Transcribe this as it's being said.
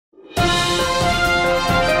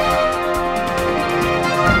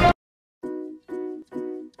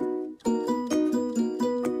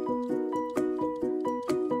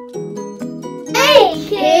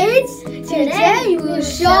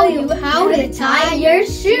show you how to tie your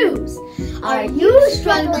shoes. Are you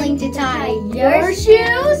struggling to tie your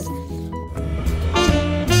shoes?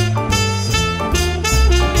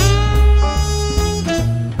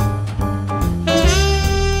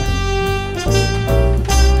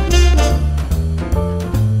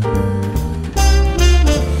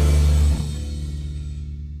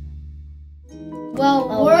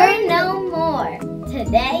 Well, worry no more.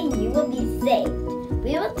 Today you will be saved.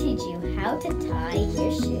 We will teach you how to tie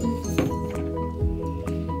your shoes.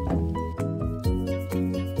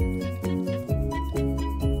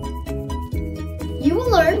 You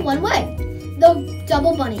will learn one way, the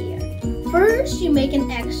double bunny ear. First, you make an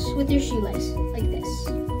X with your shoelace, like this.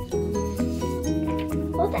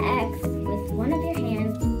 Hold the X with one of your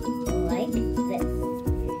hands, like this.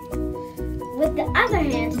 With the other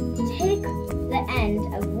hand, take the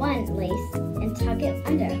end of one lace and tuck it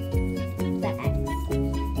under the X,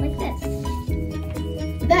 like this.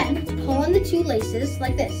 Then, pull on the two laces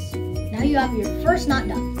like this. Now you have your first knot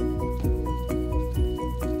done.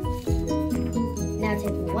 Now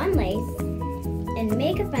take one lace and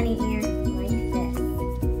make a bunny ear like this.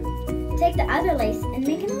 Take the other lace and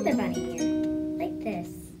make another bunny ear, like this.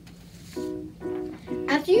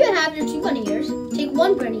 After you have your two bunny ears, take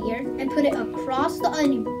one bunny ear and put it across the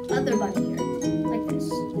other bunny ear, like this.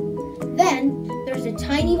 Then, there's a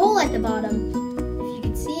tiny hole at the bottom. If you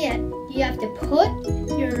can see it, you have to put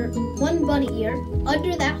your one bunny ear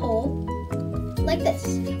under that hole, like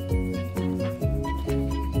this.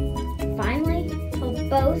 Finally, pull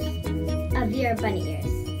both of your bunny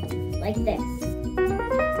ears, like this.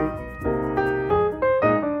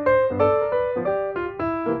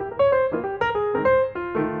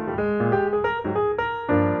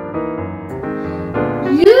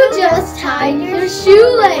 You just tied your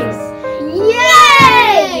shoelace!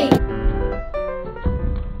 Yay!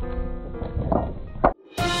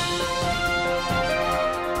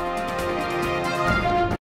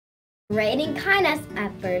 Raining kindness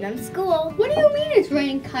at Burnham School. What do you mean it's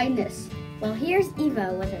raining kindness? Well, here's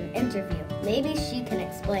Eva with an interview. Maybe she can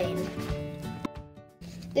explain.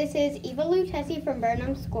 This is Eva Lutesi from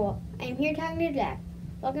Burnham School. I am here talking to Jack.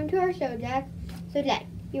 Welcome to our show, Jack. So, Jack,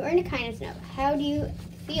 you earned a kindness note. How do you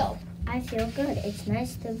feel? I feel good. It's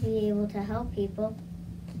nice to be able to help people.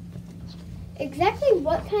 Exactly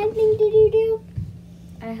what kind of thing did you do?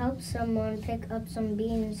 I helped someone pick up some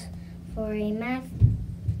beans for a math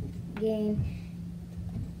game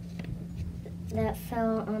that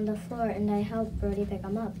fell on the floor, and I helped Brody pick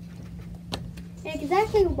them up.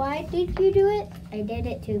 Exactly why did you do it? I did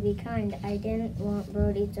it to be kind. I didn't want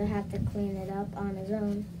Brody to have to clean it up on his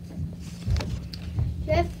own. Do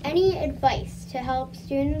you have any advice to help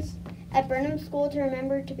students at Burnham School to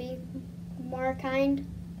remember to be more kind?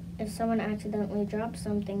 If someone accidentally drops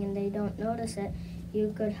something and they don't notice it,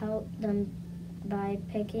 you could help them by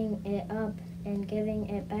picking it up and giving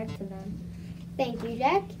it back to them. Thank you,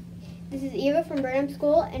 Jack. This is Eva from Burnham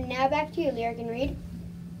School, and now back to you, Lyric and Reed.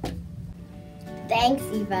 Thanks,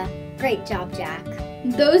 Eva. Great job, Jack.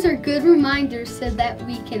 Those are good reminders so that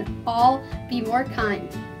we can all be more kind.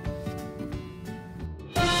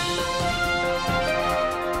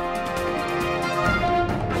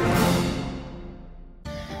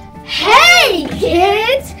 Hey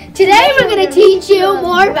kids! Today we're going to teach you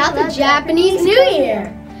more about the Japanese New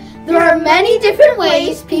Year. There are many different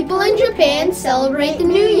ways people in Japan celebrate the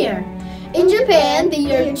New Year. In Japan, the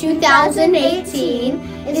year 2018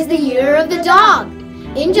 is the year of the dog.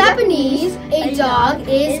 In Japanese, a dog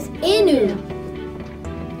is Inu.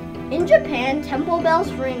 In Japan, temple bells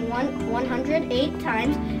ring 108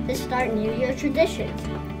 times to start New Year traditions.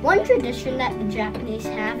 One tradition that the Japanese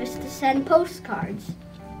have is to send postcards.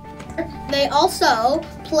 They also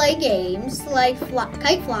play games like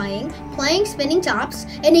kite flying, playing spinning tops,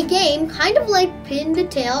 and a game kind of like pin the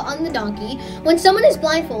tail on the donkey when someone is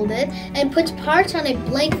blindfolded and puts parts on a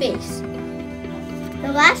blank face.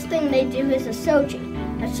 The last thing they do is a soji.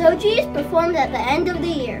 A soji is performed at the end of the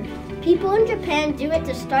year. People in Japan do it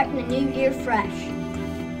to start the new year fresh.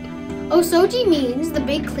 Osoji means the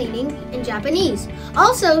big cleaning in Japanese.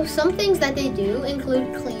 Also, some things that they do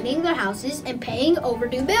include cleaning their houses and paying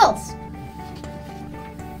overdue bills.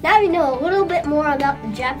 Now you know a little bit more about the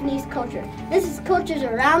Japanese culture. This is Cultures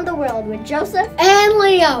Around the World with Joseph and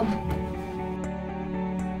Liam.